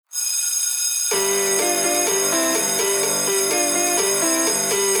It's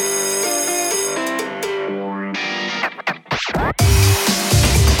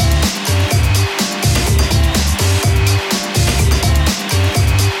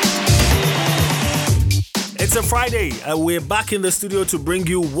a Friday, and we're back in the studio to bring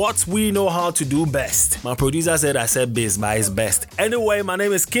you what we know how to do best. My producer said I said biz, but it's best. Anyway, my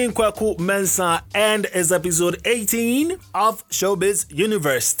name is King Kwaku Mensah, and it's episode 18 of Showbiz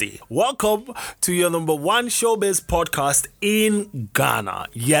University. Welcome to your number one showbiz podcast in Ghana.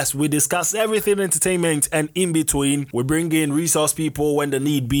 Yes, we discuss everything entertainment and in between. We bring in resource people when the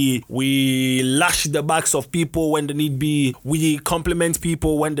need be. We lash the backs of people when the need be. We compliment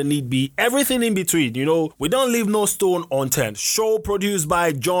people when the need be. Everything in between, we don't leave no stone unturned. Show produced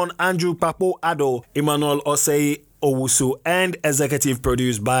by John Andrew Papo Ado, Emmanuel Osei Owusu, and executive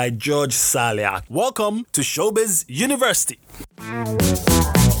produced by George Saliak. Welcome to Showbiz University.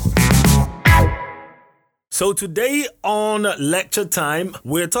 So today on Lecture Time,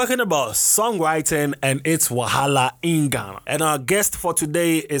 we're talking about songwriting and its Wahala in Ghana. And our guest for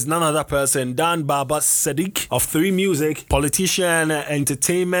today is none other person than Baba Sadiq of 3 Music, politician,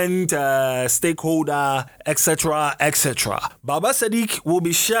 entertainment, stakeholder, etc., etc. Baba Sadiq will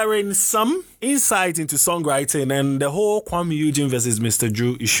be sharing some insight into songwriting and the whole Kwame Eugene versus Mr.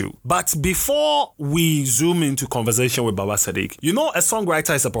 Drew issue. But before we zoom into conversation with Baba Sadiq, a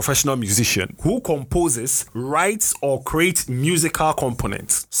songwriter is a professional musician who composes, writes, or creates musical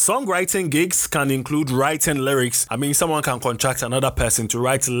components. Songwriting gigs can include writing lyrics. Someone can contract another person to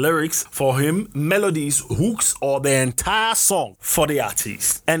write lyrics for him, melodies, hooks, or the entire song for the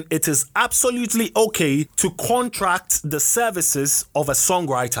artist. And it is absolutely okay to contract the services of a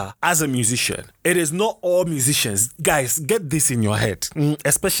songwriter as a musician. It is not all musicians. Guys, get this in your head,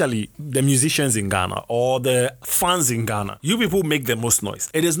 especially the musicians in Ghana or the fans in Ghana. You people make the most noise.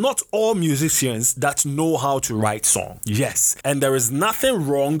 It is not all musicians that know how to write songs. Yes, and there is nothing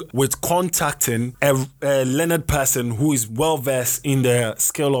wrong with contacting a learned person who is well versed in the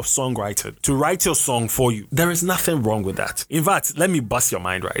skill of songwriting to write your song for you. There is nothing wrong with that. In fact, let me bust your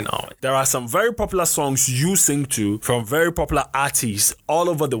mind right now. There are some very popular songs you sing to from very popular artists all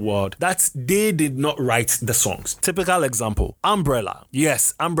over the world that they did not write the songs. Typical example, Umbrella.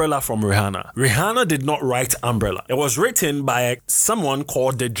 Yes, Umbrella from Rihanna. Rihanna did not write Umbrella. It was written by someone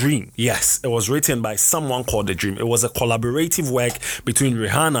called The Dream. Yes, it was written by someone called The Dream. It was a collaborative work between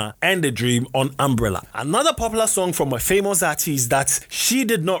Rihanna and The Dream on Umbrella. Another popular song from a famous artist that she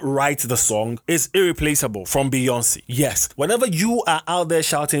did not write the song is Irreplaceable from Beyonce. Yes, whenever you are out there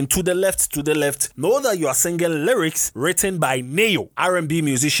shouting to the left, know that you are singing lyrics written by Neo, R&B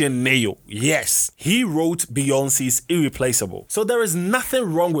musician Neo. Yes, he wrote Beyonce's Irreplaceable. So there is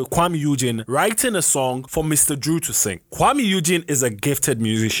nothing wrong with Kwame Eugene writing a song for Mr. Drew to sing. Kwame Eugene is a gifted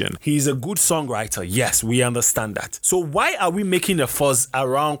musician. He is a good songwriter. Yes, we understand that. So why are we making a fuss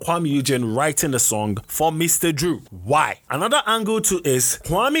around Kwame Eugene writing a song for Mr. Drew? Why? Another angle to is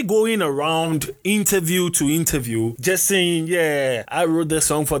Kwame going around interview to interview just saying, yeah, I wrote the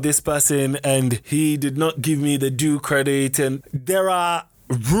song for this person and he did not give me the due credit. And there are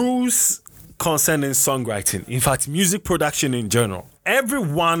rules concerning songwriting, in fact, music production in general.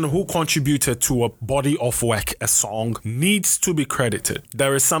 Everyone who contributed to a body of work, a song, needs to be credited.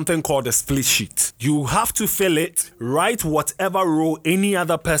 There is something called a split sheet. You have to fill it, write whatever role any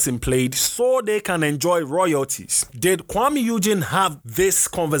other person played so they can enjoy royalties. Did Kwame Eugene have this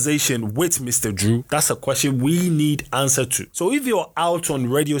conversation with Mr. Drew? That's a question we need answer to. So if you're out on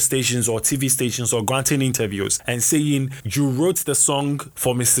radio stations or TV stations or granting interviews and saying you wrote the song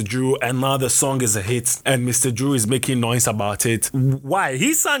for Mr. Drew and now the song is a hit and Mr. Drew is making noise about it, why?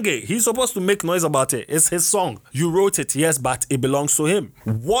 He sang it. He's supposed to make noise about it. It's his song. You wrote it, yes, but it belongs to him.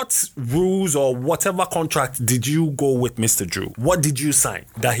 What rules or whatever contract did you go with Mr. Drew? What did you sign?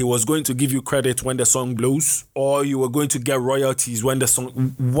 That he was going to give you credit when the song blows? Or you were going to get royalties when the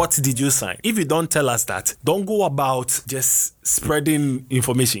song... What did you sign? If you don't tell us that, don't go about just spreading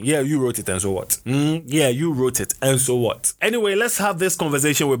information. Yeah, you wrote it and so what? Yeah, you wrote it and so what? Anyway, let's have this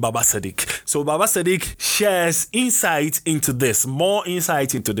conversation with Baba Sadiq. So Baba Sadiq shares insight into this, more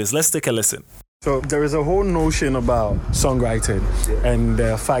insight into this. Let's take a listen. So there is a whole notion about songwriting and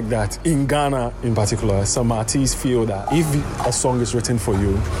the fact that in Ghana in particular, some artists feel that if a song is written for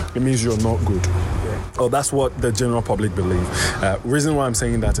you, it means you're not good. Oh, that's what the general public believe. Reason why I'm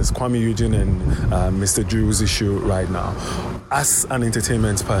saying that is Kwame Eugene and Mr. Drew's issue right now. As an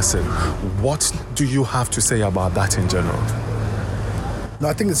entertainment person, what do you have to say about that in general? No,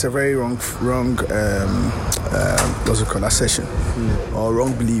 I think it's a very wrong assertion or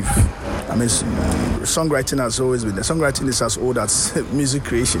wrong belief. I mean, songwriting has always been there. Songwriting is as old as music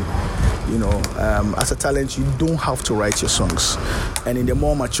creation. As a talent, you don't have to write your songs. And in the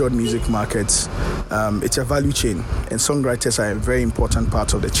more matured music markets, it's a value chain, and songwriters are a very important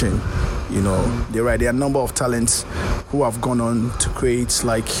part of the chain. There are a number of talents who have gone on to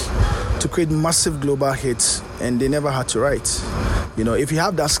create massive global hits, and they never had to write. If you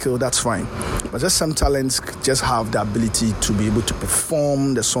have that skill, that's fine. But just some talents just have the ability to be able to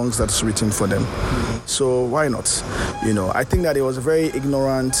perform the songs that's written for them. So why not? I think that it was very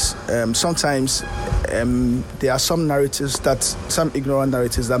ignorant. Sometimes there are some ignorant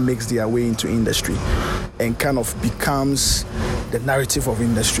narratives that makes their way into industry and kind of becomes the narrative of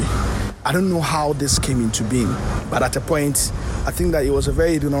industry. I don't know how this came into being, but at a point, I think that it was a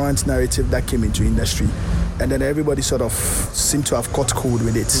very ignorant narrative that came into industry. And then everybody sort of seemed to have caught cold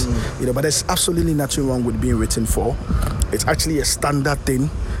with it. But there's absolutely nothing wrong with being written for. It's actually a standard thing.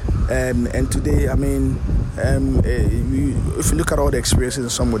 And today, if you look at all the experiences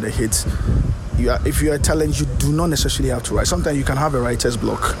and some of the hits, if you're a talent, you do not necessarily have to write. Sometimes you can have a writer's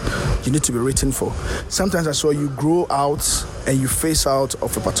block. You need to be written for. Sometimes I saw you grow out and you phase out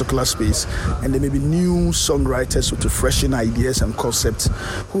of a particular space, and there may be new songwriters with refreshing ideas and concepts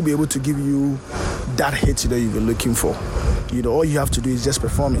who will be able to give you that hit that you've been looking for. All you have to do is just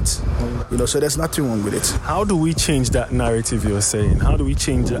perform it. So there's nothing wrong with it. How do we change that narrative you're saying? How do we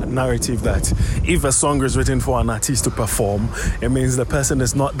change that narrative that if a song is written for an artist to perform, it means the person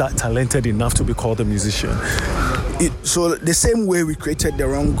is not that talented enough to be called a musician? So the same way we created the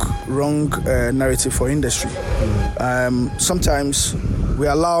wrong narrative for industry. Sometimes we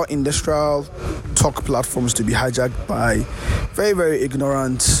allow industrial talk platforms to be hijacked by very, very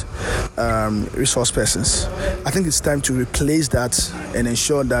ignorant resource persons. I think it's time to replace that and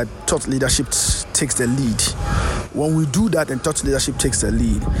ensure that thought leadership takes the lead. When we do that and thought leadership takes the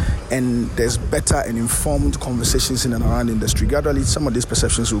lead, and there's better and informed conversations in and around the industry, gradually some of these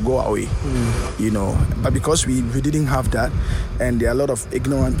perceptions will go away. But because we didn't have that, and there are a lot of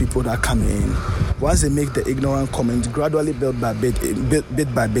ignorant people that come in, once they make the ignorant comment, gradually bit by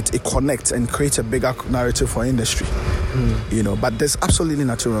bit, it connects and creates a bigger narrative for industry. But there's absolutely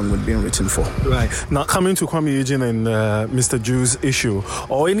nothing wrong with being written for. Right. Now, coming to Kwame Eugene and Mr. Drew's issue,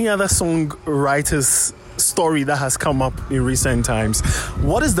 or any other songwriter's story that has come up in recent times,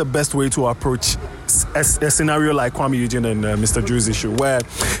 what is the best way to approach a scenario like Kwame Eugene and Mr. Drew's issue, where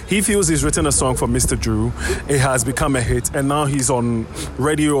he feels he's written a song for Mr. Drew, it has become a hit, and now he's on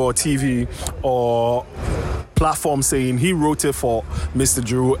radio or TV or platform saying he wrote it for Mr.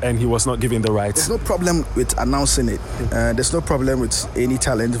 Drew and he was not given the rights? There's no problem with announcing it. There's no problem with any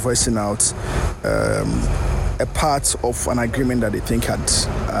talent voicing out a part of an agreement that they think had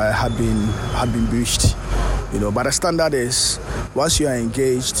been breached. But the standard is, once you are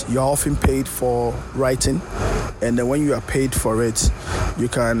engaged, you're often paid for writing, and then when you are paid for it, you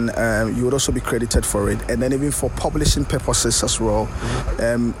would also be credited for it, and then even for publishing purposes as well,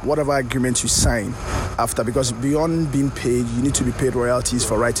 whatever agreement you sign after, because beyond being paid, you need to be paid royalties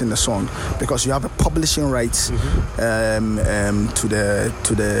for writing the song, because you have a publishing right to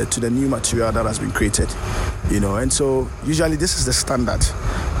the new material that has been created, and so usually this is the standard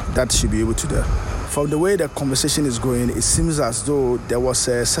that should be able to do. From the way the conversation is going, it seems as though there was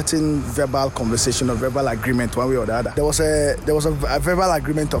a certain verbal conversation or verbal agreement one way or the other. There was a verbal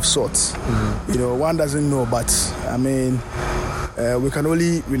agreement of sorts. One doesn't know, but we can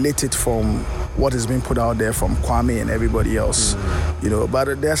only relate it from what is being put out there from Kwame and everybody else.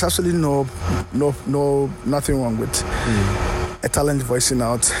 But there's absolutely nothing wrong with a talent voicing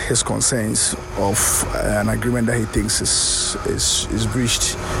out his concerns of an agreement that he thinks is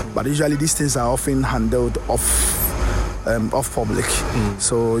breached. But usually these things are often handled off public,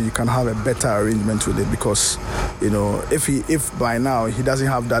 so you can have a better arrangement with it, because if by now he doesn't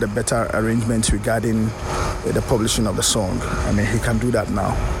have a better arrangement regarding the publishing of the song, he can do that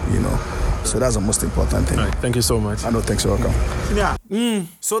now. So that's the most important thing. Right, thank you so much. I know, thanks, you're welcome. Yeah.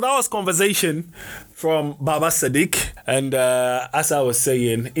 So that was conversation from Baba Sadiq, and as I was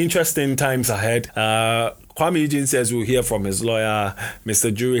saying, interesting times ahead. Kwame Eugene says we'll hear from his lawyer.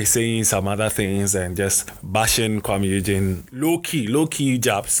 Mr. Drew is saying some other things and just bashing Kwame Eugene. Low-key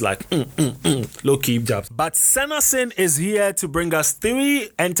jabs, like low-key jabs. But Senasin is here to bring us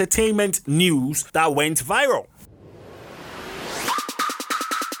 3 entertainment news that went viral.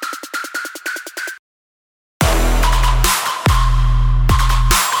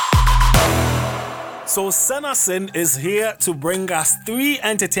 So Senasin is here to bring us 3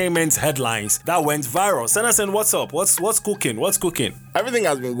 entertainment headlines that went viral. Senasin, what's up? What's cooking? What's cooking? Everything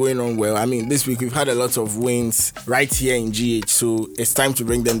has been going on well. I mean, this week we've had a lot of wins right here in GH, so it's time to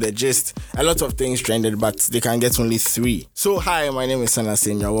bring them the gist. A lot of things trended, but they can get only 3. So hi, my name is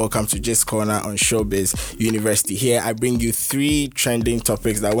Senasin. You're welcome to Gist Corner on Showbiz University. Here I bring you 3 trending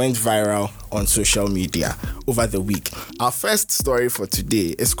topics that went viral on social media over the week. Our first story for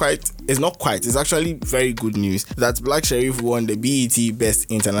today is it's actually very good news that Black Sherif won the BET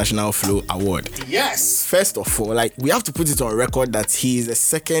Best International Flow Award. Yes! First of all, we have to put it on record that he is the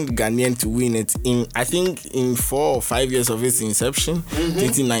second Ghanaian to win it in 4 or 5 years of its inception.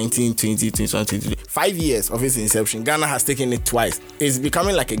 2019, 2021, 2022. 5 years of its inception. Ghana has taken it twice. It's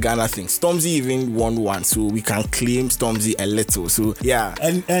becoming like a Ghana thing. Stormzy even won one, so we can claim Stormzy a little. So yeah.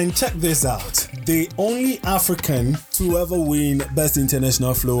 And check this out. The only African to ever win Best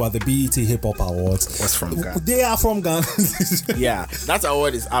International Flow at the BET Hip Hop Awards was from Ghana. They are from Ghana. Yeah, that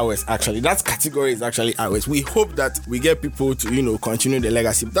award is ours actually. That category is actually ours. We hope that we get people to, continue the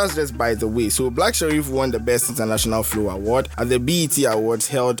legacy. That's just by the way. So Black Sherif won the Best International Flow Award at the BET Awards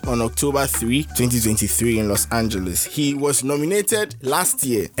held on October 3, 2023 in Los Angeles. He was nominated last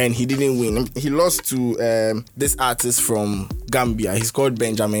year and he didn't win. He lost to this artist from Gambia. He's called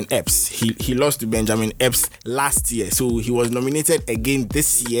Benjamin Epps. He lost to Benjamin Epps last year. So he was nominated again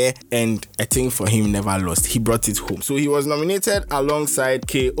this year and a thing for him never lost. He brought it home. So he was nominated alongside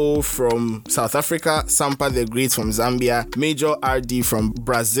KO from South Africa, Sampa the Great from Zambia, Major RD from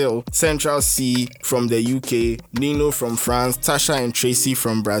Brazil, Central C from the UK, Nino from France, Tasha and Tracy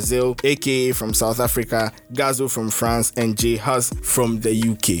from Brazil, AKA from South Africa, Gazo from France, and J Hus from the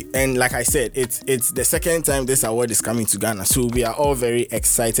UK. And like I said, it's the second time this award is coming to Ghana. So we are all very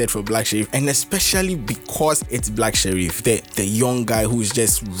excited for Black Sherif, and especially because it's Black Sherif, the young guy who is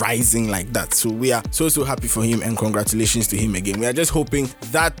just rising like that. So we are so happy for him and congratulations to him again. We are just hoping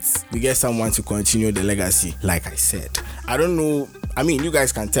that we get someone to continue the legacy. Like I said, I don't know. I mean, you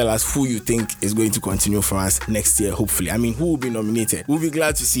guys can tell us who you think is going to continue for us next year, hopefully. I mean, who will be nominated? We'll be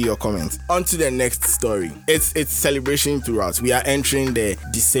glad to see your comments. On to the next story. It's celebration throughout. We are entering the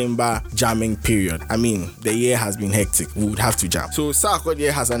December jamming period. I mean, the year has been hectic. We would have to jam. So,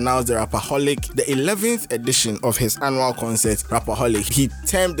 Sarkodie has announced the Rapperholic, the 11th edition of his annual concert, Rapperholic. He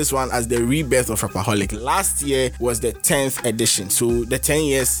termed this one as the rebirth of Rapperholic. Last year was the 10th edition. So, the 10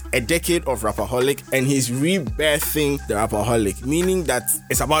 years, a decade of Rapperholic, and he's rebirthing the Rapperholic, meaning that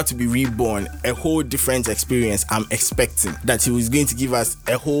it's about to be reborn, a whole different experience. I'm expecting that he was going to give us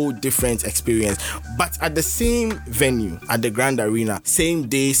a whole different experience, but at the same venue, at the Grand Arena, same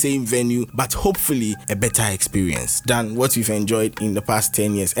day, same venue, but hopefully a better experience than what we've enjoyed in the past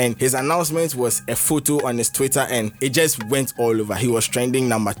 10 years. And his announcement was a photo on his Twitter and it just went all over. He was trending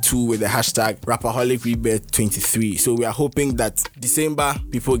number 2 with the hashtag Rapperholic Rebirth 23. So we are hoping that December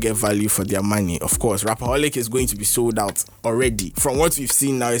people get value for their money. Of course, Rapperholic is going to be sold out already. From what we've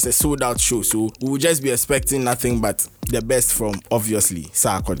seen now, it's a sold out show, so we will just be expecting nothing but the best from, obviously,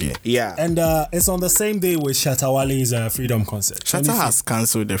 Sarkodie. Yeah. And it's on the same day with Shatawale's Freedom concert. Shatta has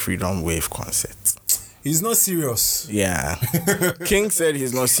cancelled the Freedom Wave concert. He's not serious. Yeah. King said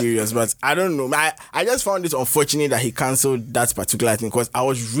he's not serious, but I don't know. I just found it unfortunate that he cancelled that particular thing because I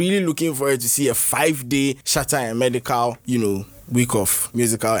was really looking forward to see a 5-day Shatta and Medical, week of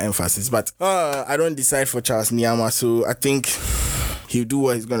musical emphasis. But I don't decide for Charles Nyama, so I think he'll do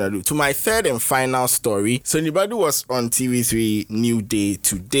what he's gonna do. To my third and final story, Sonny Badu was on TV3 New Day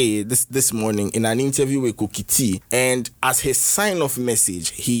today, this morning, in an interview with Koki T, and as his sign-off message,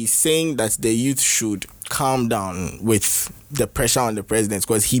 he's saying that the youth should calm down with the pressure on the president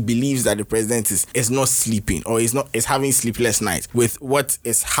because he believes that the president is not sleeping or is having sleepless nights with what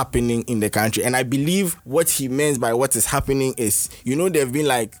is happening in the country. And I believe what he means by what is happening is, there have been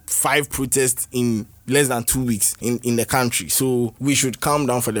like 5 protests in less than 2 weeks in the country. So we should calm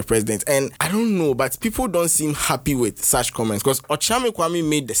down for the president. And I don't know, but people don't seem happy with such comments because Ochame Kwame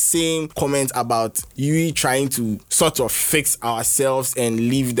made the same comment about you trying to sort of fix ourselves and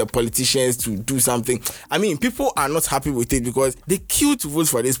leave the politicians to do something. I mean, people are not happy with it because they queue to vote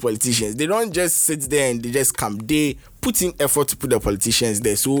for these politicians. They don't just sit there and they just come. They put in effort to put the politicians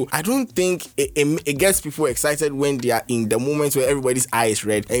there. So I don't think it gets people excited when they are in the moment where everybody's eye is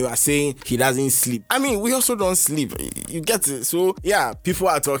red and you are saying he doesn't sleep. I mean, we also don't sleep. You get it? So yeah, people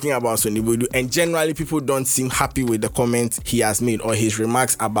are talking about Sonny Bodu and generally people don't seem happy with the comment he has made or his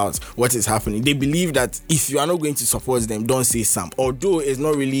remarks about what is happening. They believe that if you are not going to support them, don't say some. Although it's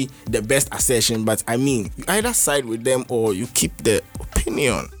not really the best assertion, but I mean, you either side with them or you keep the opinion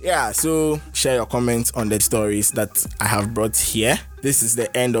opinion. Yeah, so share your comments on the stories that I have brought here. This is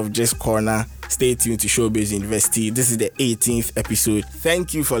the end of Just Corner. Stay tuned to Showbiz University. This is the 18th episode.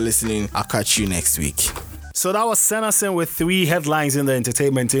 Thank you for listening. I'll catch you next week. So that was Senacin with 3 headlines in the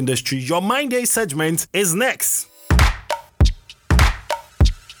entertainment industry. Your Mind Day segment is next.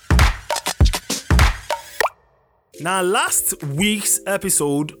 Now, last week's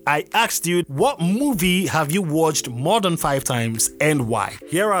episode, I asked you, what movie have you watched more than 5 times and why?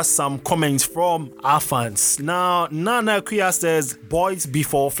 Here are some comments from our fans. Now, Nana Kuya says, Boys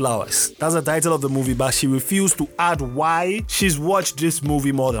Before Flowers. That's the title of the movie, but she refused to add why she's watched this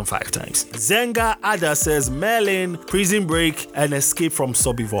movie more than 5 times. Zenga Ada says, Merlin, Prison Break, and Escape from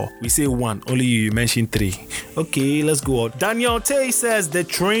Sobivor. We say 1, only you mentioned 3. Okay, let's go on. Daniel Tay says, The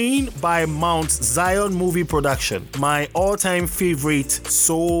Train by Mount Zion Movie Production. My all-time favorite,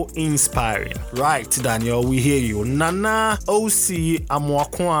 so inspiring. Right, Daniel, we hear you. Nana OC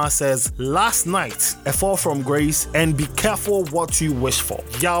Amwakwa says, Last Night, A Fall from Grace, and Be Careful What You Wish For.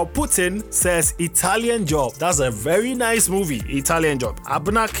 Yao Putin says, Italian Job. That's a very nice movie, Italian Job.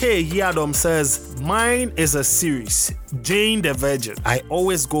 Abna K Hiadom says, Mine is a series, Jane the Virgin. I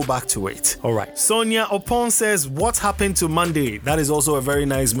always go back to it. Alright. Sonia Opon says, What Happened to Monday? That is also a very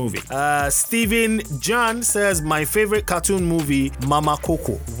nice movie. Stephen John says, My favorite cartoon movie, Mama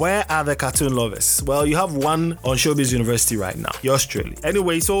Coco. Where are the cartoon lovers? Well, you have one on Showbiz University right now. Yours truly.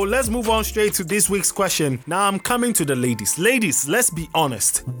 Anyway, so let's move on straight to this week's question. Now I'm coming to the ladies. Ladies, let's be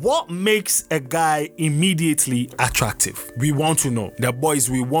honest. What makes a guy immediately attractive? We want to know. The boys,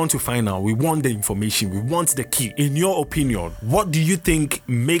 we want to find out. We want the information. We want the key. In your opinion, what do you think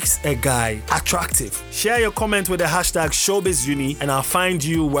makes a guy attractive? Share your comment with the hashtag ShowbizUni and I'll find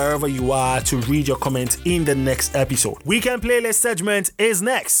you wherever you are to read your comment in the next episode. Weekend Playlist segment is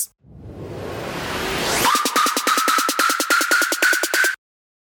next.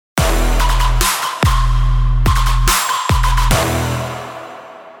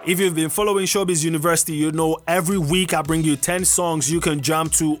 If you've been following Showbiz University, you know every week I bring you 10 songs you can jam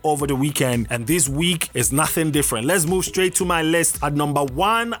to over the weekend, and this week is nothing different. Let's move straight to my list. At number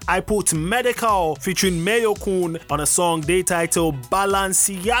 1, I put Medical featuring Mayo Kun on a song they title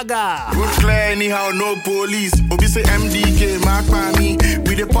Balenciaga. Good clear anyhow, no police. Obi say MDK, mark by me.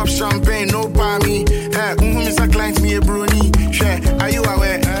 We the pop champagne, no by me. Mr. Client, me a brony. Share, are you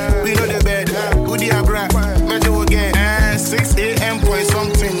aware? We know the bed. Who the abra? Measure again. 6 a.m. point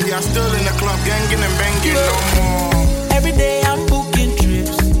something. We are still in the club, ganging and banging no more. Every day I'm booking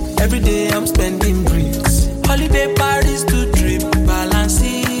trips. Every day I'm spending bricks. Holiday parties to trip.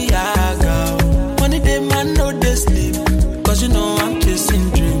 Balenciaga. Money day man know they sleep. Cause you know I'm chasing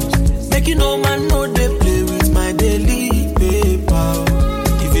dreams. Make you know man know they play with my daily paper.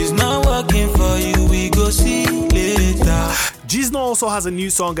 If it's not working for you, we go see later. Gizno also has a new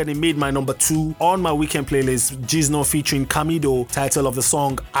song and it made my number 2 on my weekend playlist. Gizno featuring Camido, title of the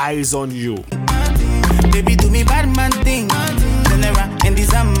song Eyes on You. Baby, do me bad man thing. Turn around and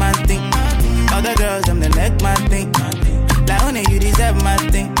deserve my thing. Other girls, I'm the neck my thing. Like only you deserve my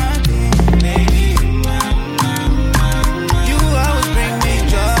thing. Baby, you always bring me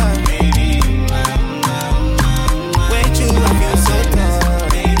joy. Wait you, I feel so tough.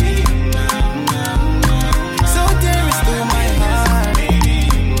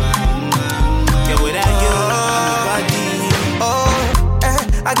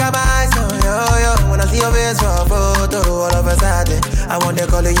 I got my eyes on you. When I see your face for a photo, all of a sudden, I want to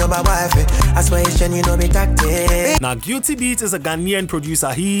call you my wife. I swear it's you know me tactic. Now, Guilty Beat is a Ghanaian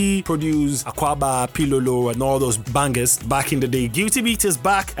producer. He produced Akwaba, Pilolo, and all those bangers back in the day. Guilty Beat is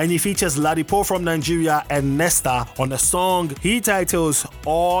back and he features Ladipo from Nigeria and Nesta on a song he titles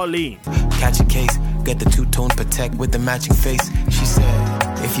All In. Catch a case, get the two-tone Protect with the matching face. She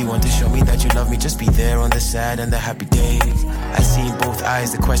said, if you want to show me that you love me, just be there on the sad and the happy days. I see in both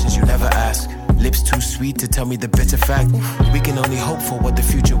eyes the questions you never ask. Lips too sweet to tell me the bitter fact. We can only hope for what the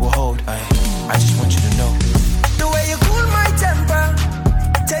future will hold. I just want you to know. The way you cool my temper,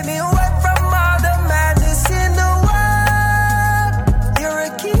 take me away from all the madness in the world. You're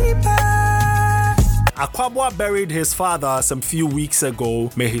a keeper. Akwabwa buried his father some few weeks ago.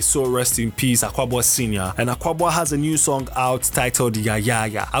 May his soul rest in peace, Akwabwa Sr. And Akwabwa has a new song out titled Ya Ya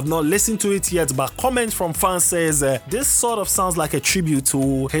Ya. I've not listened to it yet, but comments from fans says this sort of sounds like a tribute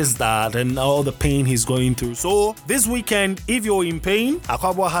to his dad and all the pain he's going through. So this weekend, if you're in pain,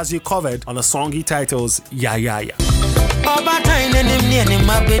 Akwabwa has you covered on a song he titles Ya Ya Ya.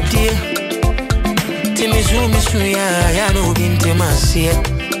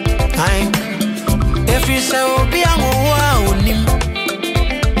 Every so be a nim.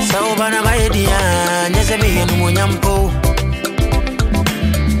 So bana by the nyase be no munyampo.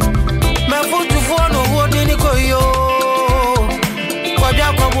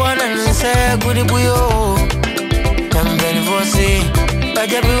 Aquabuana and say, Goody Buyo. I'm ready for see.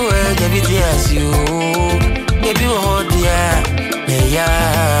 But everywhere, everything you. If you hold, yeah,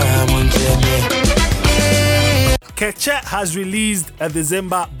 Munchebe. Keche has released a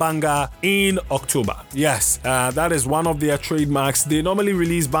December banger in October. Yes, that is one of their trademarks. They normally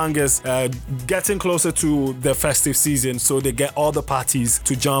release bangers getting closer to the festive season, so they get all the parties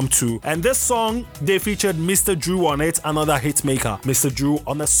to jump to. And this song, they featured Mr. Drew on it, another hit maker. Mr. Drew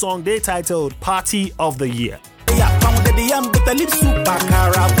on a song they titled Party of the Year.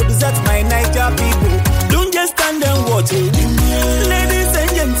 My Niger people, don't just stand and watch it. Ladies and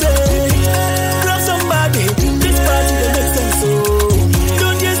gentlemen, grab somebody. This party that makes sense. So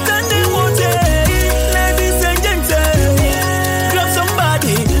don't just stand and watch it. Ladies and gentlemen, grab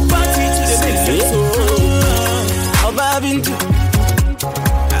somebody. Party to the makes sense. So how I've been to,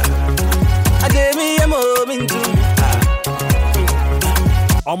 I gave me a moment to.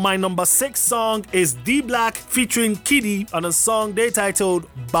 On my number 6 song is D Black featuring Kiddy on a song they titled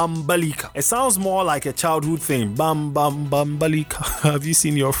Bambalika. It sounds more like a childhood thing. Bam bam Bambalika. Have you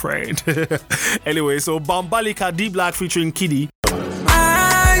seen your friend? Anyway, so Bambalika, D Black featuring Kiddy.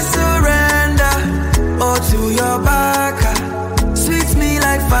 I surrender all to your back. Sweet me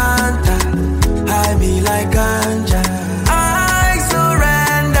like Fanta, high me like ganja. I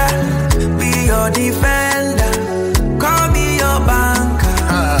surrender, be your defender. Call me your banker.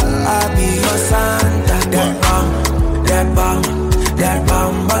 I'll be your Santa. That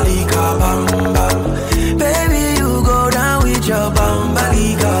Bambalika bam bam. Baby, you go down with your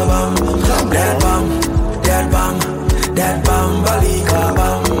Bambalika bam. That Bambalika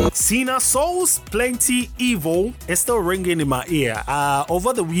bam. Sina Soul's Plenty Evil is still ringing in my ear.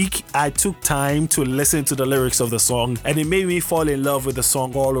 Over the week, I took time to listen to the lyrics of the song, and it made me fall in love with the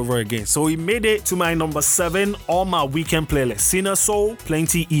song all over again. So it made it to my number 7 on my weekend playlist. Sina Soul,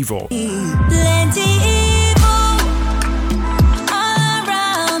 Plenty Evil. Plenty evil all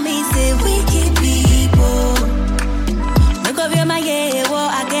around me, say wicked people. Look over my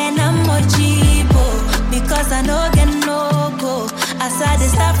again, I'm more cheapo, because I know get no go. As I they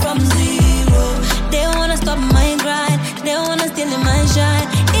start from zero, they wanna stop my grind, they wanna steal my shine.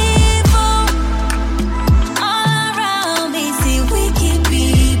 Evil all around me, see wicked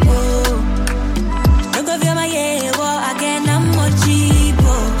people. Look over my again, I'm more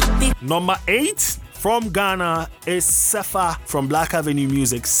cheapo. Number 8 from Ghana is Sefa from Black Avenue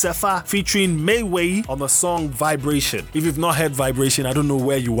Music. Sefa featuring Mayway on the song Vibration. If you've not heard Vibration, I don't know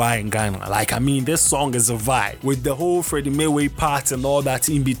where you are in Ghana. This song is a vibe with the whole Freddie Mayway part and all that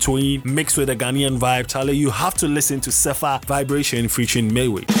in between mixed with the Ghanaian vibe. Charlie, you have to listen to Sefa Vibration featuring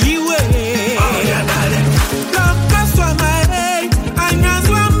Mayway.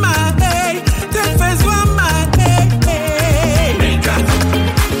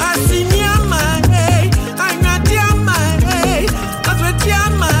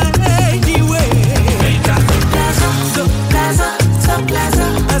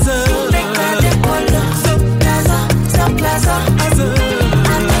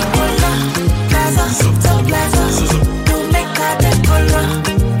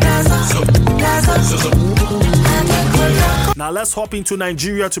 Now let's hop into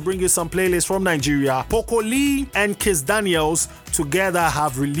Nigeria to bring you some playlists from Nigeria. Poco Lee and Kiss Daniels together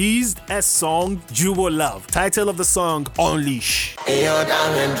have released a song, Jubo Love. Title of the song, Unleash. Unleash,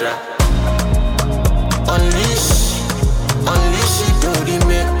 unleash it to the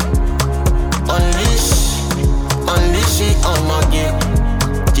me. Unleash it on my game.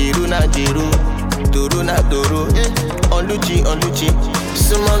 Jiru na jiru, duru na duru. Oluchi,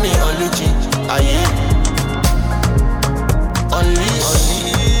 sumami oluchi, aye.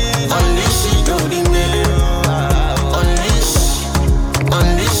 Unleash it to the me.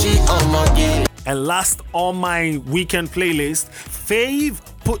 Unleash it on my game. And last on my weekend playlist, Fave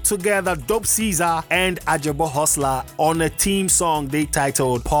put together Dope Caesar and Ajabo Hustler on a team song they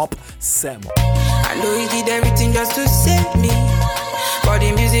titled Pop Sem. I know he did everything just to save me, but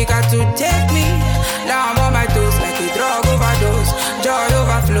the music had to take me. Now I'm on my toes like a drug overdose. Joy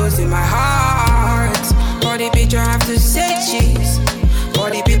overflows in my heart. For the picture I have to say cheese, for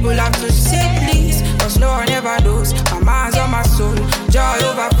the people have to say please. Cause no one ever knows, my mind's on my soul. Joy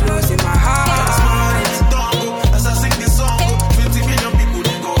overflows in my heart.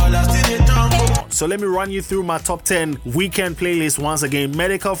 So let me run you through my top 10 weekend playlist once again.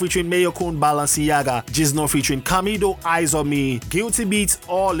 Medical featuring Mayo Kun, Balenciaga, Gizno featuring Camido, Eyes on Me, Guilty Beats,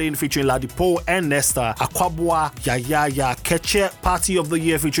 All In featuring Ladipo and Nesta, Akwabwa, Ya, Keche, Party of the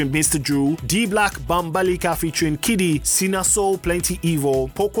Year featuring Mr. Drew, D Black, Bambalika featuring Kiddy, Sina Soul, Plenty Evil,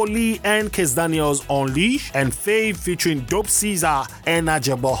 Poco Lee and Kes Daniels, Unleash, and Fave featuring Dope Caesar and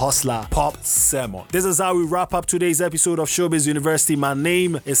Najabo Hustler, Pop Sermon. This is how we wrap up today's episode of Showbiz University. My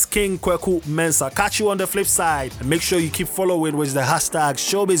name is King Kweku Mensa. Catch you on the flip side and make sure you keep following with the hashtag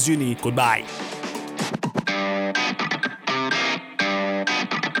ShowbizUni. Goodbye.